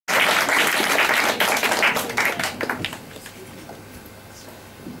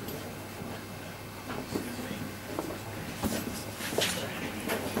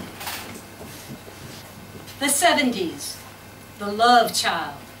'70s, the love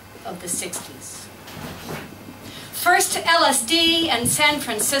child of the '60s. First LSD and San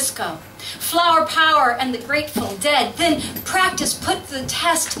Francisco, flower power and the Grateful Dead, then practice put to the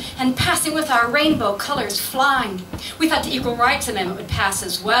test and passing with our rainbow colors flying. We thought the Equal Rights Amendment would pass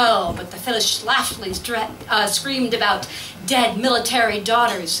as well, but the Phyllis Schlafly screamed about dead military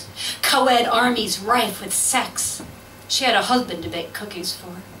daughters, co-ed armies rife with sex. She had a husband to bake cookies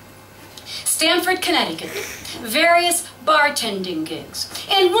for. Stamford, Connecticut, various bartending gigs.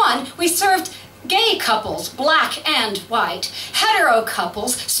 In one, we served gay couples, black and white, hetero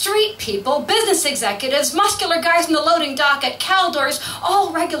couples, street people, business executives, muscular guys in the loading dock at Caldor's,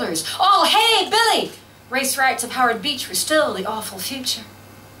 all regulars, all, hey, Billy! Race riots of Howard Beach were still the awful future.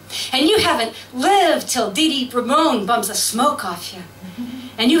 And you haven't lived till Dee Dee Ramone bums the smoke off you.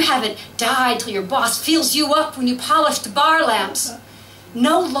 And you haven't died till your boss feels you up when you polish the bar lamps.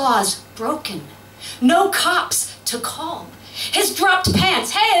 No laws broken. No cops to call. His dropped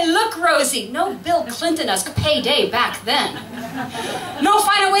pants, hey, look, Rosie. No Bill Clinton-esque payday back then. No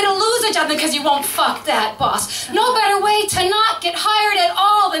finer way to lose a job than because you won't fuck that boss. No better way to not get hired at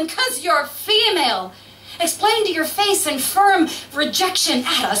all than because you're female. Explain to your face in firm rejection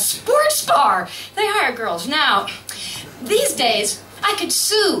at a sports bar. They hire girls now. These days, I could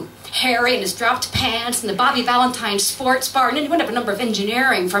sue Harry and his dropped pants and the Bobby Valentine sports bar and any one of a number of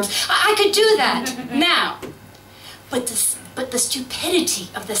engineering firms. I could do that now. But the stupidity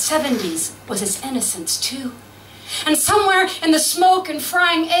of the '70s was its innocence, too. And somewhere in the smoke and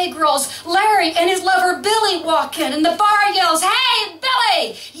frying egg rolls, Larry and his lover Billy walk in, and the bar yells, hey,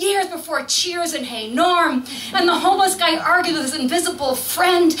 Billy! Years before Cheers and Hey, Norm. And the homeless guy argues with his invisible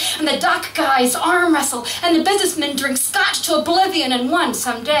friend, and the dock guys arm wrestle, and the businessmen drink scotch to oblivion and one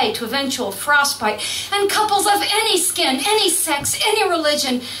someday to eventual frostbite. And couples of any skin, any sex, any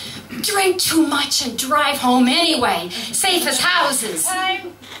religion drink too much and drive home anyway, safe as houses.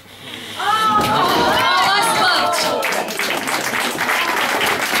 Time. Oh.